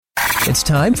It's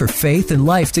time for Faith and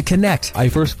Life to connect. I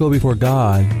first go before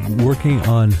God, working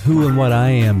on who and what I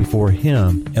am before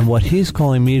Him and what He's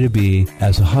calling me to be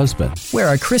as a husband. Where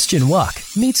our Christian walk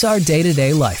meets our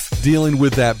day-to-day life. Dealing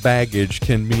with that baggage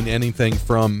can mean anything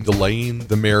from delaying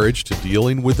the marriage to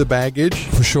dealing with the baggage.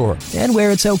 For sure. And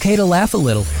where it's okay to laugh a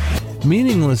little.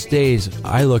 Meaningless days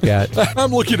I look at.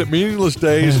 I'm looking at meaningless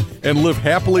days and live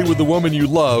happily with the woman you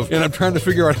love, and I'm trying to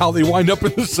figure out how they wind up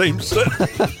in the same set.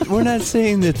 We're not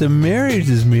saying that the marriage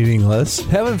is meaningless.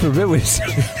 Heaven forbid we say.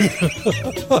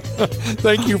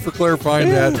 Thank you for clarifying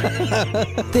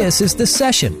that. This is The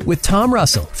Session with Tom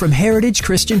Russell from Heritage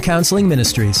Christian Counseling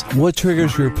Ministries. What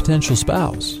triggers your potential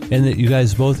spouse? And that you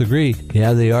guys both agree,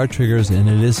 yeah, they are triggers, and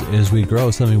it is, as we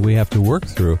grow, something we have to work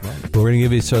through. But we're going to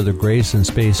give each other grace and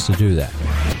space to do that.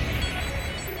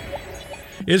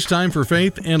 It's time for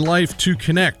Faith and Life to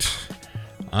connect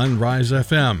on Rise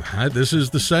FM. This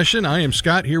is The Session. I am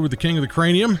Scott, here with the King of the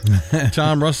Cranium.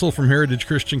 Tom Russell from Heritage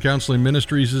Christian Counseling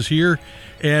Ministries is here.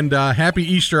 And happy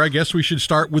Easter. I guess we should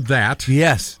start with that.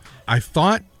 Yes. I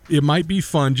thought it might be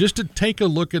fun just to take a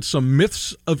look at some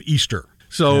myths of Easter.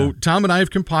 So Tom and I have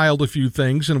compiled a few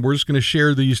things, and we're just going to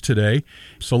share these today.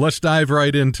 So let's dive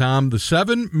right in, Tom. The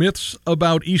 7 myths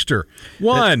about Easter.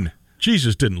 1,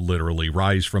 Jesus didn't literally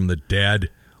rise from the dead.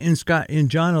 In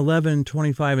John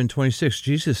 11:25 and 26,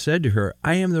 Jesus said to her,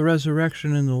 I am the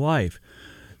resurrection and the life.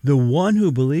 The one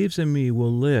who believes in me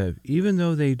will live, even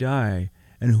though they die,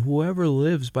 and whoever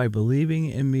lives by believing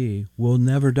in me will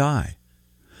never die.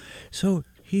 So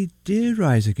he did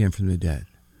rise again from the dead.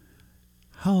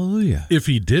 Hallelujah. If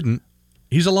he didn't,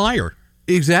 he's a liar.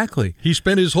 Exactly. He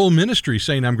spent his whole ministry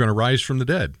saying, I'm going to rise from the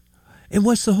dead. And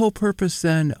what's the whole purpose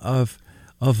then of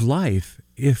life?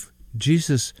 If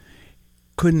Jesus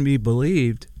couldn't be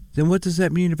believed, then what does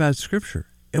that mean about Scripture?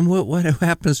 And what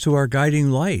happens to our guiding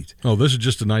light? Oh, this is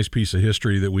just a nice piece of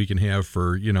history that we can have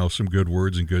for, some good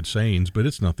words and good sayings, but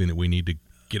it's nothing that we need to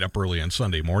get up early on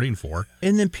Sunday morning for.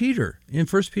 And then Peter, in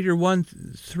 1 Peter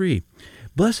 1:3,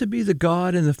 Blessed be the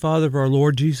God and the Father of our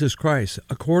Lord Jesus Christ.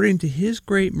 According to His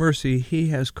great mercy, He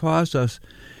has caused us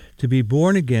to be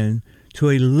born again to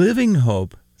a living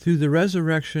hope through the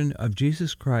resurrection of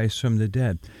Jesus Christ from the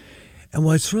dead. And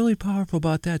what's really powerful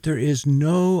about that, there is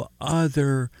no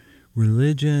other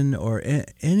religion or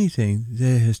anything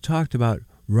that has talked about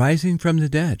rising from the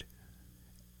dead.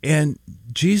 And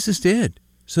Jesus did,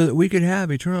 so that we could have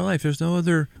eternal life. There's no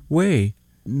other way,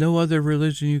 no other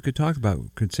religion you could talk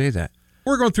about could say that.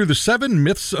 We're going through the 7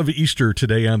 myths of Easter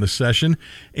today on The Session.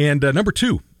 And number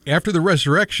 2, after the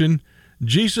resurrection,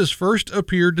 Jesus first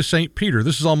appeared to St. Peter.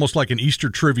 This is almost like an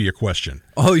Easter trivia question.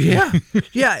 Oh, yeah.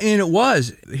 Yeah, and it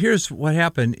was. Here's what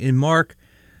happened in Mark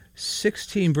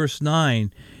 16, verse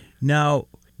 9. Now,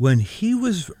 when he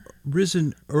was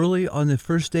risen early on the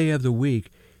first day of the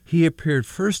week, he appeared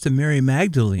first to Mary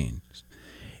Magdalene,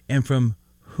 and from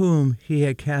whom he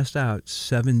had cast out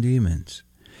 7 demons.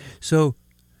 So,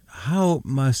 how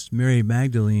must Mary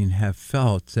Magdalene have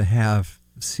felt to have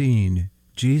seen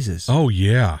Jesus? Oh,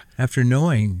 yeah. After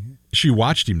knowing. She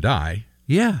watched him die.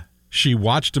 Yeah. She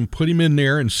watched him put him in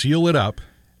there and seal it up.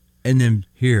 And then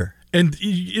here. And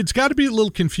it's got to be a little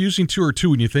confusing to her, too,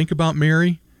 when you think about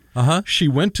Mary. Uh-huh. She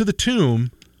went to the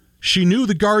tomb. She knew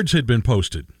the guards had been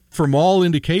posted. From all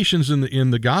indications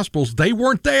in the Gospels, they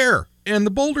weren't there. And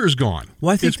the boulder's gone.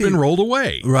 Well, I think it's been rolled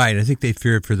away. Right. I think they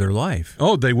feared for their life.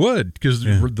 Oh, they would, because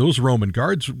those Roman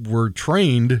guards were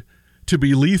trained to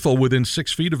be lethal within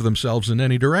 6 feet of themselves in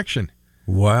any direction.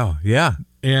 Wow. Yeah.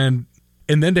 And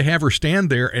then to have her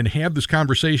stand there and have this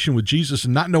conversation with Jesus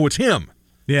and not know it's him.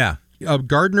 Yeah.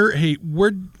 Gardener, hey,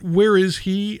 where is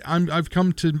he? I've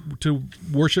come to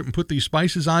worship and put these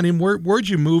spices on him. Where'd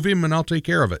you move him? And I'll take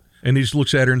care of it. And he just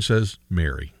looks at her and says,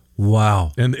 Mary.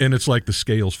 Wow. And it's like the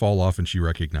scales fall off and she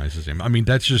recognizes him. I mean,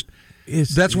 that's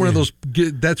one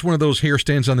of those hair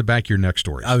stands on the back of your neck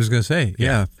stories. I was going to say,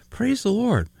 yeah. Praise the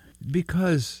Lord,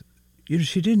 because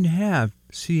she didn't have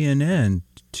CNN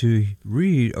to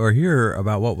read or hear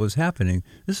about what was happening.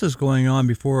 This is going on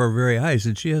before her very eyes,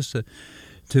 and she has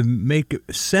to make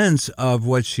sense of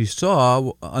what she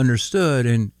saw, understood,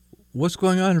 and what's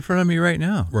going on in front of me right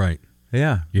now. Right.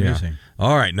 Yeah. Amazing.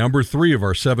 All right, number 3 of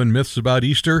our 7 myths about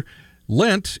Easter.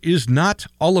 Lent is not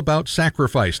all about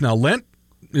sacrifice. Now, Lent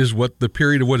is the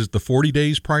period of, what is it, the 40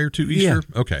 days prior to Easter?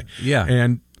 Yeah. Okay. Yeah.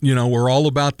 And, we're all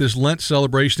about this Lent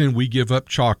celebration, and we give up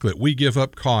chocolate, we give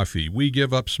up coffee, we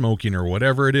give up smoking, or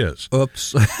whatever it is.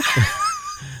 Oops.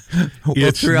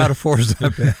 Well, 3 out of 4 is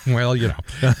not bad. Well,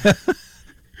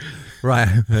 Right.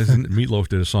 Meatloaf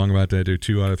did a song about that, too.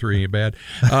 2 out of 3 ain't bad.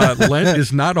 Lent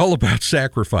is not all about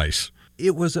sacrifice.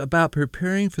 It was about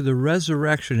preparing for the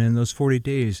resurrection in those 40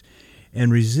 days.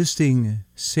 and resisting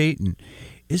Satan.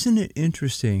 Isn't it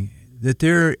interesting that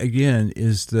there, again,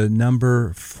 is the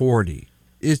number 40?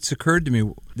 It's occurred to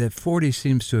me that 40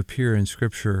 seems to appear in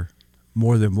Scripture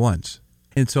more than once.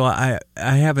 And so I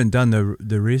haven't done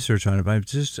the research on it, but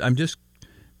I'm just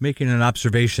making an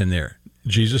observation there.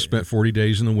 Jesus spent 40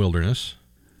 days in the wilderness.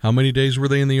 How many days were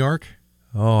they in the ark?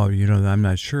 Oh, I'm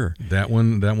not sure. That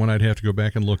one I'd have to go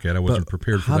back and look at. I wasn't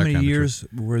prepared for that kind of How many years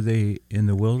were they in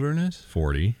the wilderness?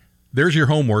 40. There's your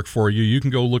homework for you. You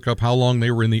can go look up how long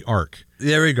they were in the ark.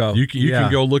 There we go. You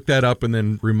can go look that up and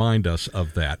then remind us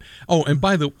of that. Oh, and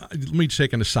by the way, let me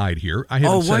take an aside here. I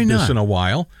haven't said this in a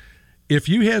while. If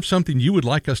you have something you would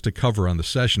like us to cover on the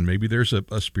session, maybe there's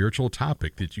a spiritual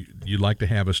topic that you'd like to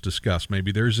have us discuss.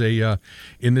 Maybe there's in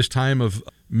this time of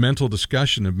mental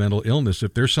discussion of mental illness,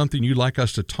 if there's something you'd like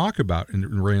us to talk about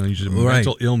in relation to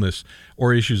mental illness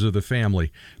or issues of the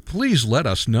family, please let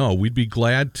us know. We'd be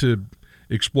glad to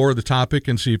explore the topic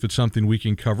and see if it's something we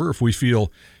can cover. If we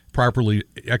feel properly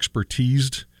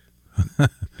expertised,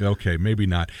 okay, maybe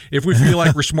not. If we feel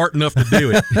like we're smart enough to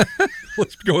do it,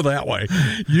 let's go that way.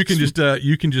 You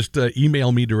can just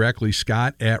email me directly,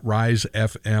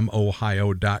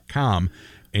 scott@risefmohio.com,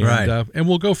 and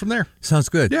we'll go from there. Sounds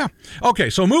good. Yeah. Okay,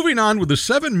 so moving on with the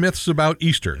 7 myths about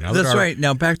Easter. Now that's right.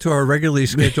 Now back to our regularly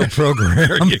scheduled program.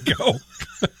 There you go.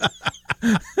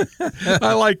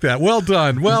 I like that. Well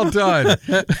done. Well done.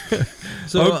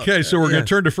 So we're going to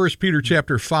turn to 1 Peter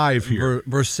chapter 5 here.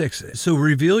 Verse 6. So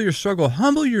reveal your struggle.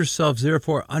 Humble yourselves,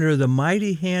 therefore, under the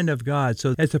mighty hand of God,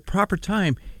 so at the proper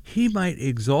time he might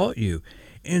exalt you.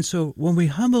 And so when we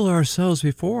humble ourselves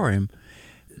before him,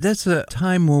 that's a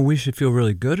time when we should feel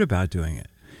really good about doing it.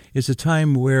 It's a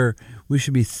time where we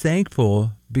should be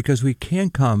thankful because we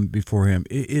can come before him.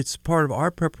 It's part of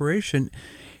our preparation.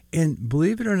 And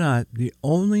believe it or not, the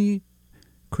only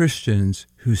Christians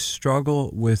who struggle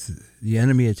with the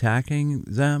enemy attacking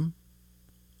them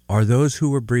are those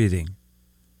who are breathing.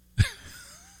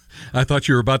 I thought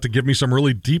you were about to give me some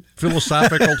really deep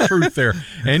philosophical truth there.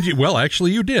 And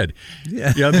actually you did.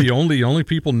 Yeah, the only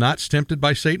people not tempted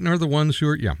by Satan are the ones who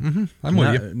are, I'm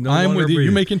with you. I'm with you. Breathing.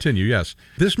 You may continue, yes.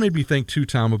 This made me think too,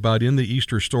 Tom, about in the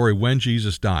Easter story when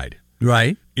Jesus died.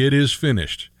 Right. It is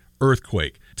finished.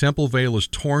 Earthquake. Temple veil is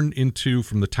torn in two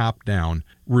from the top down,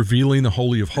 revealing the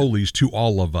Holy of Holies to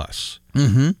all of us,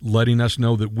 letting us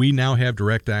know that we now have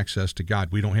direct access to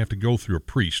God. We don't have to go through a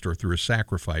priest or through a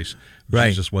sacrifice. Right.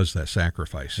 Jesus was that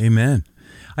sacrifice. Amen.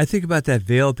 I think about that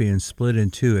veil being split in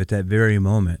two at that very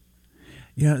moment.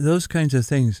 Those kinds of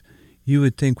things you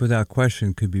would think without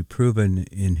question could be proven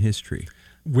in history.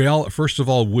 Well, first of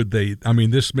all, would they? I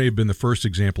mean, this may have been the first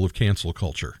example of cancel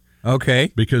culture.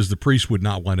 Okay. Because the priest would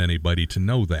not want anybody to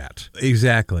know that.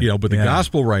 Exactly. But the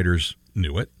gospel writers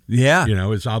knew it. Yeah.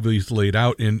 It's obviously laid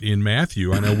out in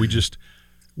Matthew. I know we just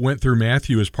went through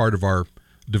Matthew as part of our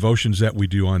devotions that we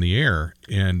do on the air.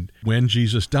 And when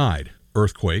Jesus died,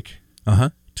 earthquake,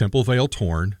 temple veil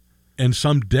torn, and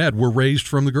some dead were raised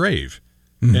from the grave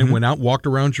and went out, walked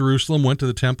around Jerusalem, went to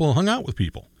the temple, hung out with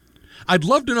people. I'd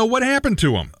love to know what happened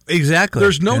to them. Exactly.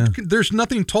 There's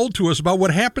nothing told to us about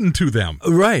what happened to them.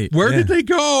 Right. Where did they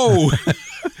go?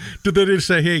 Did they just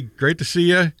say, "Hey, great to see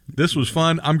you. This was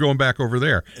fun. I'm going back over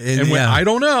there"? And I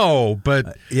don't know,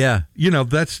 but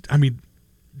that's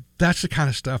the kind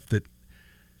of stuff that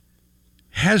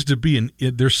has to be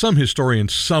there's some historian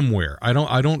somewhere. I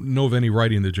don't know of any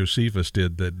writing that Josephus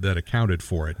did that accounted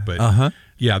for it, but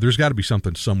there's got to be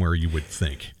something somewhere, you would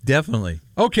think. Definitely.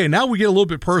 Okay, now we get a little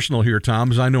bit personal here,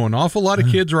 Tom, as I know an awful lot of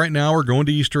kids right now are going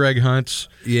to Easter egg hunts.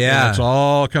 Yeah. It's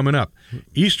all coming up.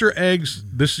 Easter eggs,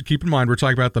 keep in mind, we're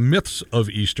talking about the myths of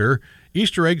Easter.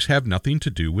 Easter eggs have nothing to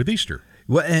do with Easter.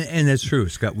 Well, and that's true,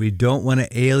 Scott. We don't want to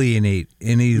alienate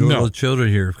any little children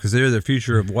here because they're the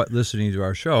future of listening to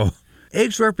our show.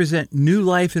 Eggs represent new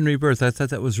life and rebirth. I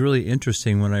thought that was really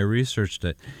interesting when I researched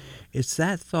it. It's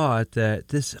that thought that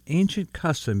this ancient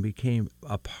custom became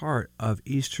a part of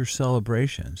Easter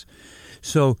celebrations.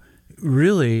 So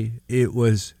really, it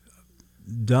was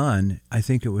done, I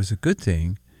think it was a good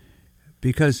thing,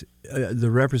 because the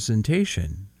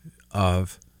representation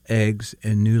of eggs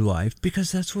and new life,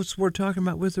 because that's what we're talking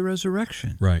about with the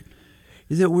resurrection. Right.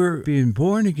 That we're being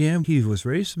born again. He was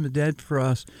raised from the dead for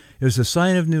us. It was a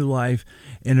sign of new life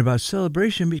and about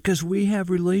celebration because we have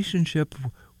relationship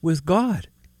with God.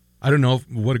 I don't know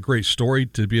what a great story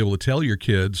to be able to tell your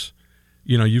kids.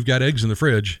 You've got eggs in the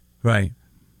fridge. Right.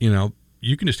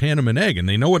 You can just hand them an egg and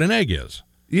they know what an egg is.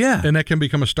 Yeah. And that can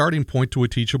become a starting point to a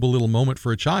teachable little moment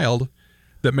for a child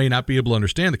that may not be able to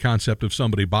understand the concept of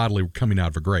somebody bodily coming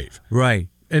out of a grave. Right.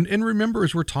 And remember,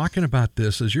 as we're talking about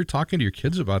this, as you're talking to your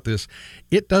kids about this,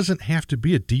 it doesn't have to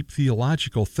be a deep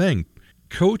theological thing.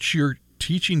 Coach your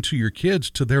teaching to your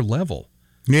kids to their level.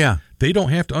 Yeah. They don't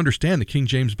have to understand the King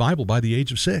James Bible by the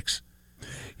age of 6.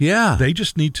 Yeah. They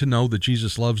just need to know that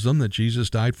Jesus loves them, that Jesus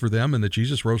died for them, and that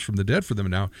Jesus rose from the dead for them.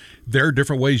 Now, there are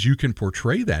different ways you can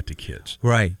portray that to kids.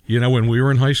 Right. You know, when we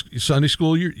were in Sunday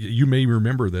school, you may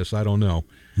remember this. I don't know.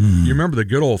 You remember the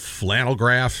good old flannel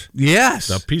graph? Yes.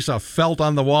 The piece of felt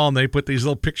on the wall, and they put these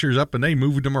little pictures up, and they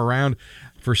moved them around.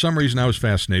 For some reason, I was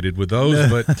fascinated with those,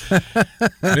 but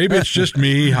maybe it's just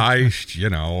me.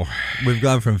 We've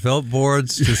gone from felt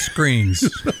boards to screens.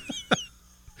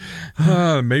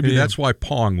 Maybe that's why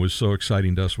Pong was so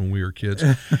exciting to us when we were kids.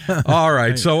 All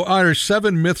right, so our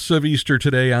 7 myths of Easter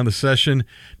today on the session.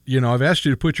 I've asked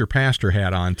you to put your pastor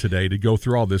hat on today to go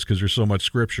through all this because there's so much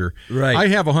scripture. Right. I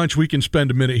have a hunch we can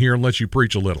spend a minute here and let you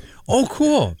preach a little. Oh,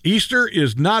 cool. Easter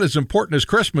is not as important as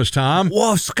Christmas, Tom.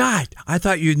 Whoa, Scott, I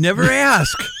thought you'd never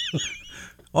ask.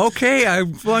 Okay,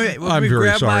 I'm very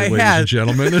grab sorry, my ladies hat. and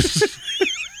gentlemen.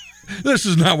 This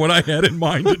is not what I had in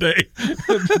mind today,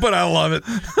 but I love it.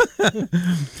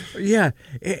 Yeah,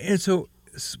 and so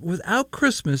without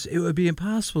Christmas, it would be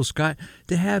impossible, Scott,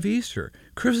 to have Easter.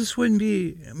 Christmas wouldn't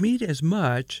mean as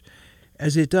much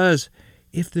as it does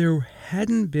if there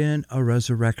hadn't been a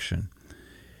resurrection.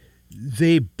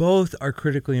 They both are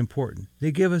critically important.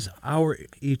 They give us our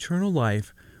eternal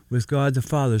life with God the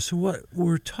Father. So what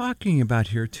we're talking about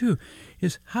here, too,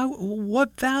 is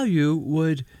what value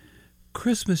would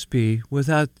Christmas be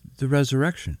without the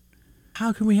resurrection?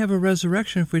 How can we have a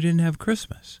resurrection if we didn't have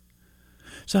Christmas?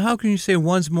 So how can you say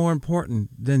one's more important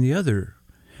than the other?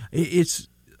 It's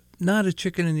not a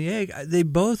chicken and the egg. They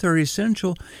both are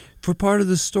essential for part of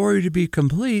the story to be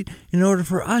complete in order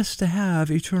for us to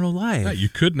have eternal life. Yeah, you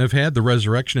couldn't have had the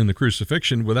resurrection and the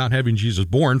crucifixion without having Jesus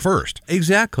born first.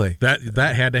 Exactly.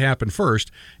 That had to happen first.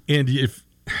 And if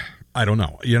I don't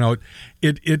know,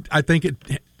 I think it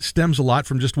stems a lot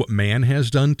from just what man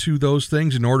has done to those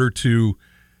things in order to,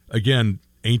 again,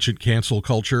 ancient cancel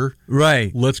culture.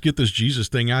 Right. Let's get this Jesus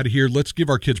thing out of here. Let's give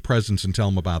our kids presents and tell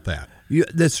them about that.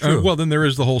 That's true. Well, then there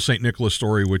is the whole St. Nicholas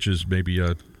story, which is maybe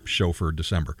a show for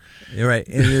December. You're right.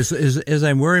 And as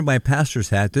I'm wearing my pastor's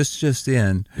hat, this just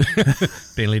in.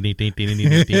 Breaking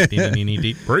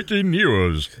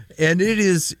news. And it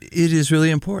is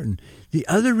really important. The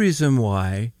other reason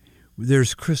why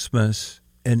there's Christmas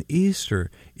and Easter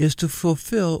is to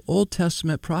fulfill Old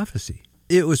Testament prophecy.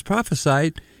 It was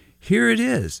prophesied, here it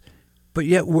is. But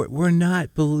yet we're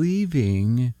not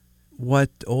believing what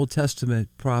Old Testament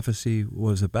prophecy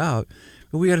was about.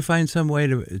 But we got to find some way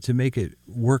to make it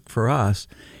work for us.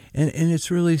 And it's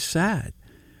really sad.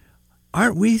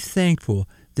 Aren't we thankful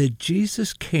that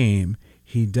Jesus came,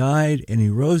 he died, and he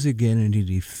rose again, and he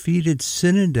defeated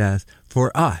sin and death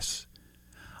for us?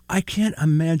 I can't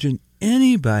imagine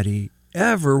anybody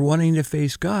ever wanting to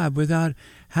face God without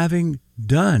having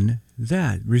done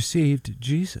that, received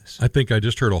Jesus. I think I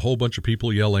just heard a whole bunch of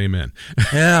people yell amen.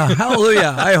 Yeah,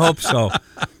 hallelujah. I hope so.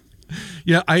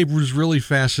 Yeah, I was really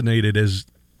fascinated as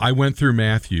I went through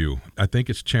Matthew. I think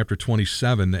it's chapter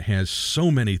 27 that has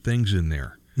so many things in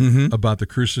there about the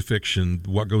crucifixion,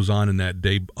 what goes on in that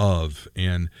day of,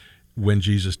 and when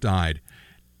Jesus died.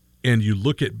 And you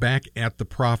look back at the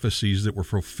prophecies that were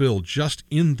fulfilled just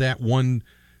in that one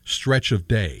stretch of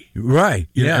day. Right.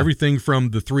 Yeah. Everything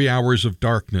from the 3 hours of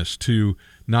darkness to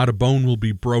not a bone will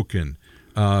be broken,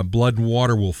 blood and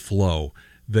water will flow,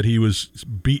 that he was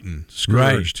beaten,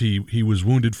 scourged, right. He was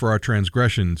wounded for our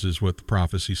transgressions is what the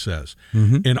prophecy says.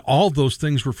 And all those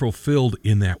things were fulfilled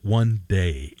in that one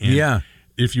day. And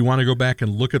if you want to go back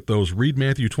and look at those, read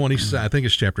Matthew 20, I think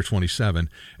it's chapter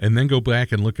 27, and then go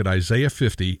back and look at Isaiah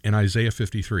 50 and Isaiah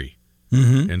 53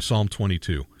 and Psalm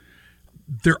 22.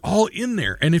 They're all in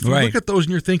there. And if you look at those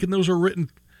and you're thinking those are written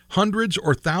hundreds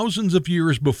or thousands of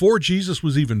years before Jesus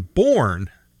was even born.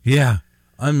 Yeah,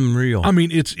 unreal. I mean,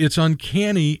 it's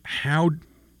uncanny how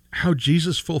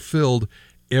Jesus fulfilled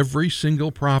every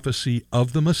single prophecy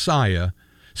of the Messiah,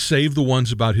 save the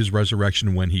ones about his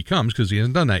resurrection when he comes, because he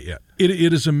hasn't done that yet.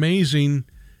 It is amazing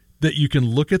that you can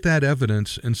look at that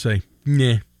evidence and say,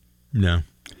 nah, no.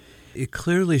 It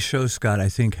clearly shows, Scott, I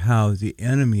think, how the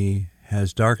enemy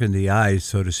has darkened the eyes,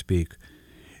 so to speak,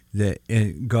 that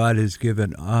God has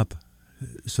given up,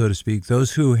 so to speak,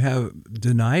 those who have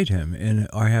denied him and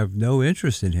have no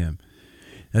interest in him.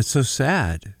 That's so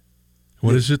sad.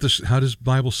 What is it? How does the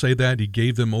Bible say that? He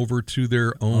gave them over to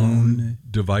their own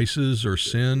devices or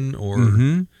sin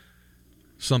or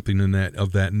something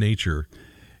of that nature.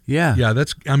 Yeah. Yeah,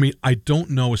 I don't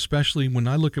know, especially when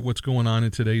I look at what's going on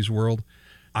in today's world,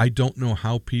 I don't know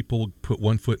how people put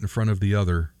one foot in front of the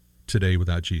other today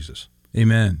without Jesus.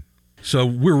 Amen. So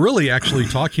we're really actually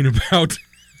talking about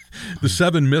the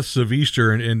 7 myths of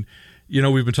Easter, and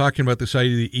we've been talking about this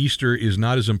idea that Easter is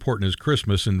not as important as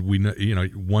Christmas, and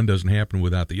one doesn't happen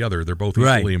without the other. They're both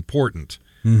equally important.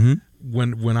 Mm-hmm.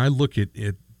 When I look at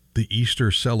the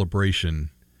Easter celebration,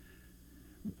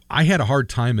 I had a hard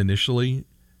time initially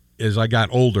as I got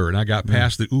older and I got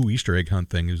past the Easter egg hunt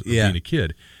thing as being a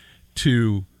kid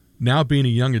to now being a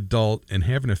young adult and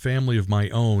having a family of my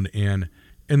own, and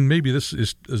maybe this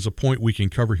is a point we can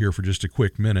cover here for just a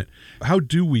quick minute. How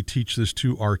do we teach this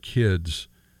to our kids,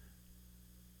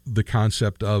 the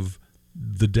concept of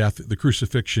the death, the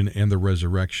crucifixion, and the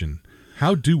resurrection?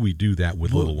 How do we do that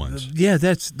with little ones? Yeah,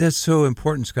 that's so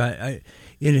important, Scott.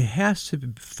 It has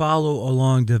to follow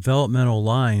along developmental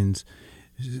lines,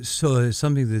 so it's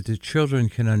something that the children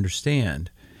can understand.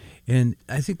 And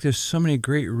I think there's so many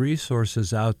great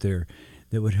resources out there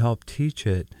that would help teach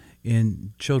it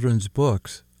in children's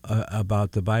books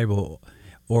about the Bible,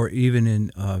 or even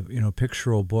in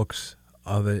pictorial books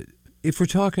of it. If we're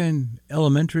talking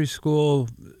elementary school,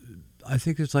 I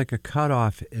think there's like a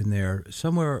cutoff in there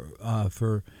somewhere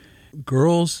for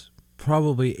girls.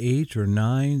 Probably 8 or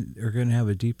 9 are going to have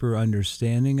a deeper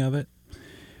understanding of it.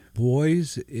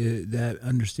 Boys, that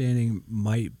understanding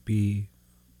might be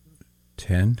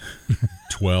 10.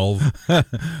 12.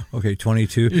 Okay,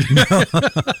 22. No.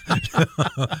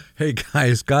 Hey,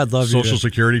 guys, God loves you. Social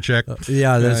Security check.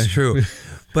 Yeah, that's true.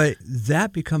 But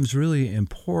that becomes really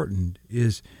important,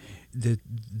 is that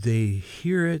they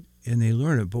hear it and they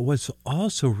learn it. But what's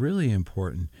also really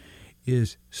important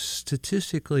is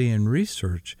statistically in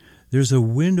research, there's a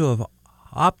window of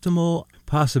optimal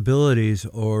possibilities,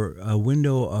 or a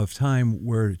window of time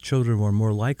where children were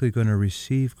more likely going to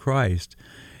receive Christ.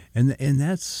 And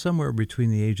that's somewhere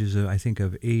between the ages of, I think,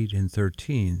 of 8 and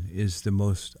 13 is the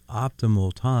most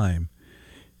optimal time.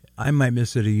 I might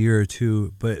miss it a year or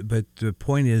two, but the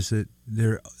point is that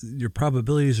your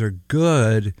probabilities are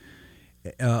good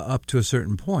up to a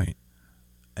certain point.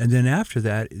 And then after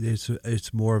that,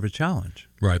 it's more of a challenge.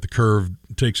 Right. The curve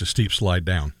takes a steep slide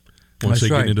down once they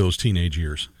get into those teenage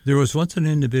years. There was once an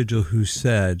individual who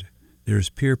said there's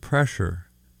peer pressure,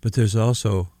 but there's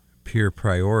also peer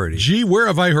priority. Gee, where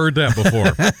have I heard that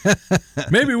before?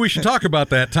 Maybe we should talk about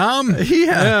that, Tom.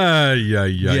 Yeah.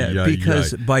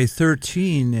 Because by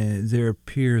 13, their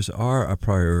peers are a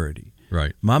priority.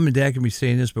 Right. Mom and Dad can be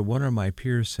saying this, but what are my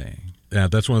peers saying? Yeah,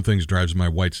 that's one of the things that drives my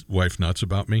wife nuts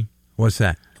about me. What's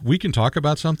that? We can talk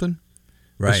about something,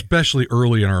 right? Especially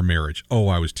early in our marriage. Oh,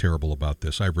 I was terrible about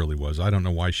this. I really was. I don't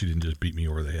know why she didn't just beat me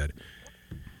over the head.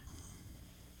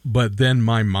 But then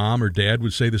my mom or dad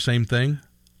would say the same thing,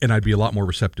 and I'd be a lot more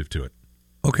receptive to it.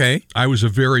 Okay. I was a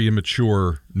very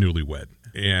immature newlywed,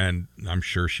 and I'm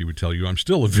sure she would tell you I'm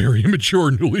still a very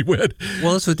immature newlywed.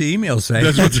 Well, that's what the emails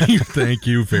say. Thank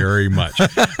you very much.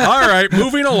 All right,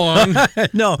 moving along.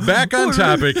 No, back on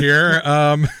topic here.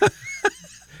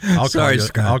 Sorry,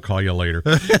 Scott. I'll call you later.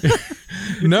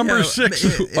 Number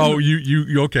 6. Oh,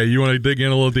 you okay? You want to dig in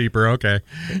a little deeper? Okay.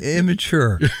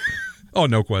 Immature. Oh,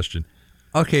 no question.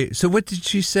 Okay, so what did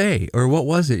she say, or what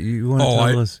was it? You want to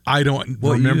tell us? I don't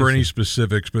remember any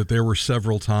specifics, but there were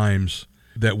several times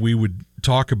that we would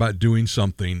talk about doing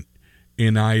something,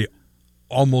 and I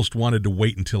almost wanted to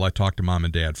wait until I talked to Mom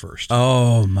and Dad first.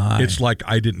 Oh, my. It's like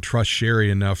I didn't trust Sherry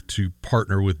enough to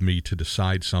partner with me to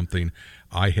decide something.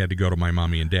 I had to go to my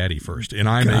mommy and daddy first, and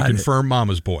I'm a confirmed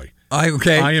mama's boy. I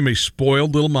am a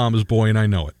spoiled little mama's boy, and I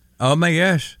know it. Oh, my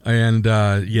gosh. And,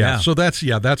 so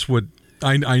that's what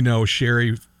I know.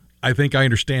 Sherry, I think I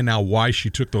understand now why she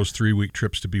took those 3-week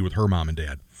trips to be with her mom and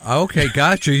dad. Okay,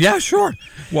 gotcha. Yeah, sure.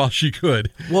 While she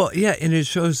could. Well, yeah, and it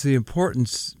shows the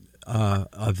importance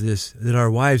of this, that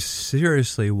our wives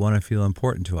seriously want to feel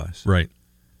important to us. Right.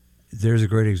 There's a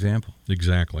great example.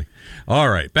 Exactly. All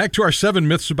right, back to our 7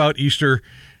 myths about Easter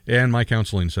and my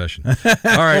counseling session. All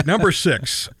right, number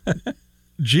 6.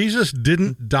 Jesus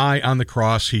didn't die on the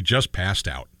cross, he just passed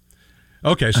out.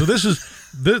 Okay, so this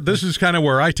is kind of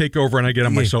where I take over and I get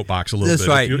on my soapbox a little bit.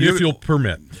 Right. If you'll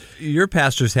permit. Your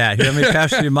pastor's hat. How many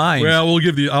pastor you mind? Well, we'll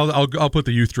give I'll put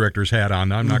the youth director's hat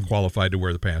on. I'm not qualified to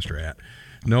wear the pastor hat.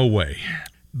 No way.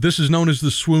 This is known as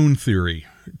the swoon theory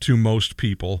to most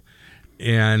people,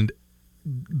 and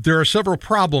there are several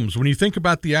problems when you think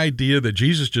about the idea that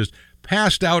Jesus just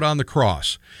passed out on the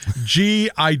cross. Gee,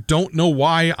 I don't know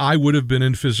why I would have been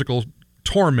in physical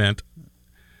torment.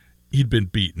 He'd been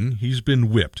beaten. He's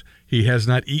been whipped. He has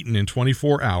not eaten in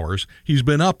 24 hours. He's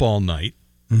been up all night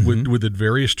with the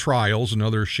various trials and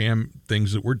other sham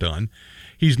things that were done.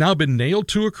 He's now been nailed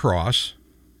to a cross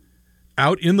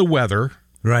out in the weather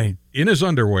Right. in his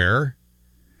underwear,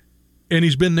 and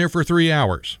he's been there for 3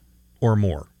 hours or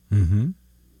more. Mm-hmm.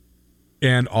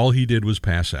 And all he did was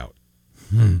pass out.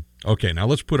 Okay, now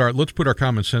let's put our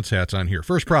common sense hats on here.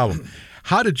 First problem: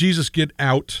 how did Jesus get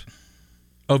out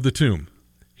of the tomb?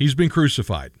 He's been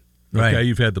crucified. Okay, Right.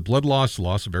 you've had the blood loss, the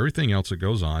loss of everything else that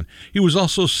goes on. He was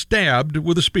also stabbed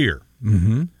with a spear.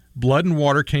 Mm-hmm. Blood and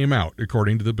water came out,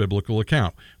 according to the biblical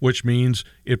account, which means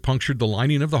it punctured the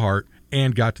lining of the heart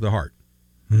and got to the heart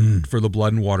for the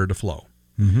blood and water to flow.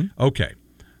 Mm-hmm. Okay,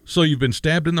 so you've been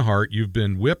stabbed in the heart, you've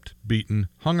been whipped, beaten,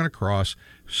 hung on a cross,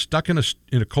 stuck in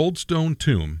a cold stone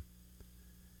tomb,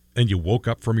 and you woke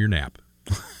up from your nap.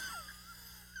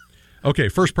 Okay,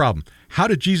 first problem. How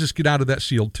did Jesus get out of that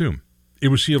sealed tomb? It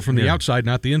was sealed from the outside,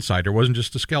 not the inside. There wasn't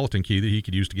just a skeleton key that he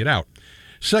could use to get out.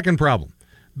 Second problem.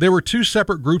 There were 2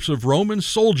 separate groups of Roman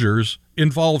soldiers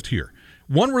involved here.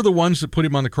 One were the ones that put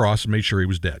him on the cross and made sure he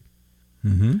was dead.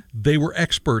 Mm-hmm. They were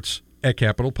experts at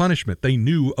capital punishment. They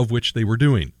knew of which they were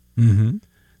doing. Mm-hmm.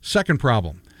 Second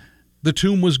problem. The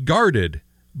tomb was guarded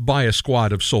by a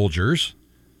squad of soldiers,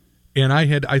 and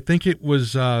I think it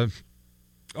was, I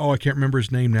can't remember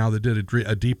his name now, that did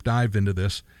a deep dive into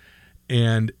this,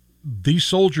 and these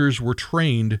soldiers were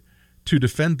trained to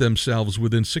defend themselves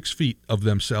within 6 feet of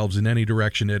themselves in any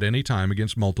direction at any time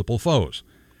against multiple foes.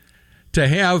 To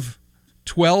have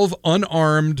 12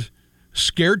 unarmed,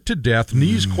 scared to death,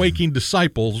 knees quaking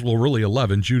disciples, well, really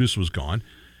 11, Judas was gone,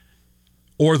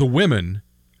 or the women,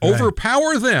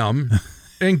 overpower them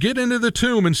and get into the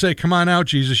tomb and say, "Come on out,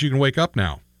 Jesus, you can wake up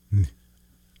now."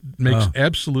 Makes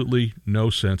absolutely no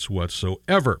sense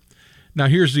whatsoever. Now,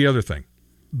 here's the other thing.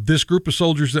 This group of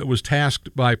soldiers that was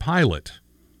tasked by Pilate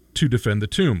to defend the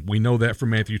tomb, we know that from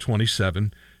Matthew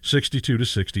 27, 62 to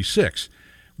 66.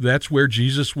 That's where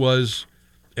Jesus was,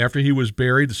 after he was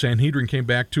buried, the Sanhedrin came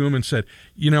back to him and said,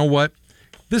 "You know what?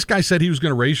 This guy said he was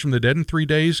going to raise from the dead in 3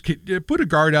 days. Put a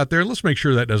guard out there. Let's make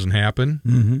sure that doesn't happen."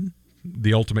 Mm-hmm.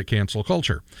 The ultimate cancel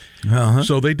culture. Uh-huh.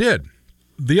 So they did.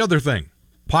 The other thing,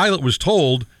 Pilate was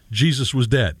told Jesus was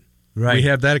dead. Right. We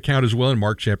have that account as well in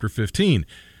Mark chapter 15.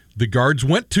 The guards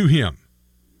went to him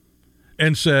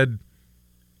and said,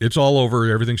 "It's all over.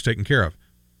 Everything's taken care of."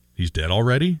 "He's dead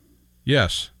already?"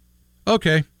 "Yes."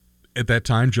 "Okay." At that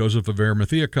time, Joseph of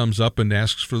Arimathea comes up and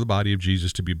asks for the body of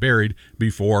Jesus to be buried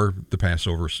before the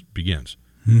Passover begins.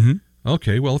 Mm-hmm.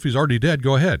 Okay, well, if he's already dead,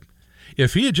 go ahead.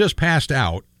 If he had just passed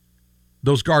out,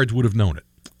 those guards would have known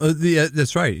it.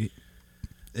 That's right.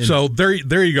 So there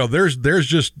you go. There's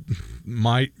just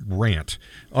my rant.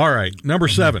 All right, number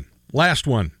 7, last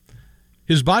one.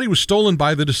 His body was stolen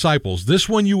by the disciples. This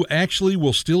one you actually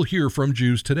will still hear from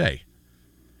Jews today.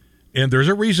 And there's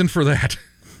a reason for that.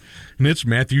 And it's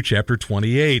Matthew chapter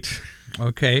 28.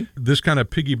 Okay. This kind of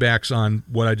piggybacks on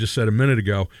what I just said a minute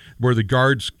ago, where the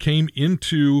guards came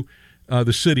into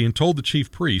the city and told the chief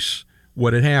priests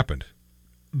what had happened.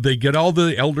 They get all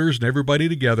the elders and everybody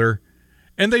together,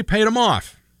 and they paid him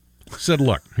off. Said,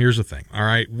 "Look, here's the thing, all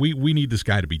right? We need this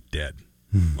guy to be dead,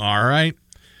 all right?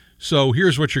 So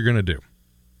here's what you're going to do.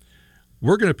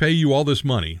 We're going to pay you all this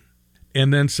money,"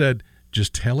 and then said,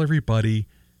 "Just tell everybody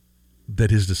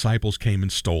that his disciples came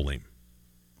and stole him."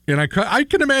 And I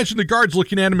can imagine the guards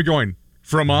looking at him and going,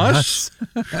 "From us?"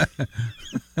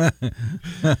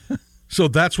 So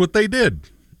that's what they did.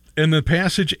 And the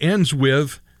passage ends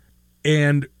with,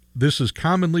 "And this is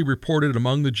commonly reported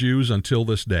among the Jews until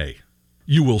this day."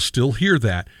 You will still hear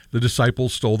that. The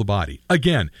disciples stole the body.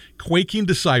 Again, quaking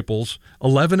disciples,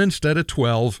 11 instead of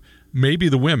 12, maybe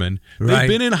the women. Right. They've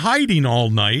been in hiding all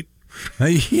night.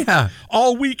 Yeah.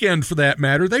 All weekend, for that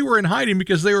matter. They were in hiding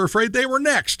because they were afraid they were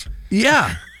next.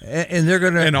 Yeah. And they're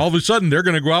going to... And all of a sudden, they're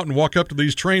going to go out and walk up to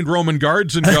these trained Roman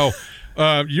guards and go,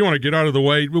 "You want to get out of the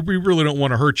way? We really don't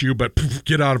want to hurt you, but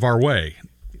get out of our way."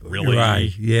 Really?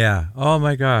 Right. Yeah. Oh,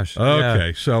 my gosh.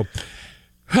 Okay, so...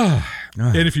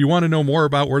 And if you want to know more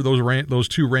about where those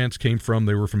 2 rants came from,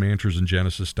 they were from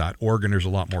answersandgenesis.org, and there's a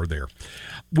lot more there.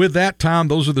 With that, Tom,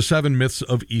 those are the 7 myths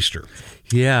of Easter.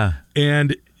 Yeah.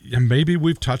 And maybe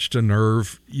we've touched a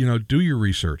nerve. Do your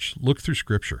research. Look through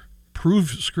Scripture.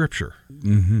 Prove Scripture.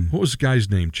 Mm-hmm. What was the guy's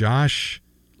name? Josh,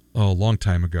 a long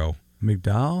time ago.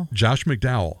 McDowell? Josh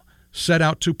McDowell set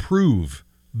out to prove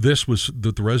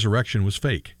that the resurrection was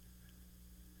fake.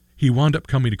 He wound up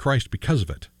coming to Christ because of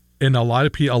it. And a lot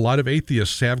of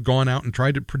atheists have gone out and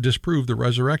tried to disprove the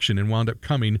resurrection and wound up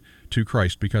coming to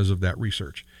Christ because of that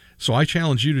research. So I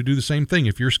challenge you to do the same thing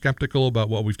if you're skeptical about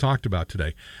what we've talked about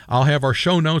today. I'll have our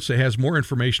show notes that has more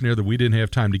information there that we didn't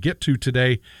have time to get to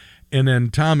today. And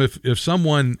then, Tom, if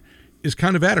someone is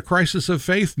kind of at a crisis of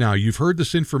faith now. You've heard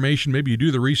this information. Maybe you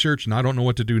do the research, and I don't know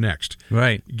what to do next.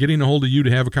 Right. Getting a hold of you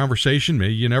to have a conversation,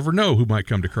 maybe you never know who might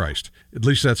come to Christ. At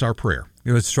least that's our prayer.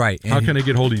 That's right. How can I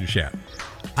get hold of you, Shat?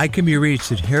 I can be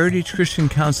reached at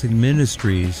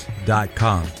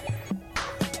heritagechristiancounselingministries.com.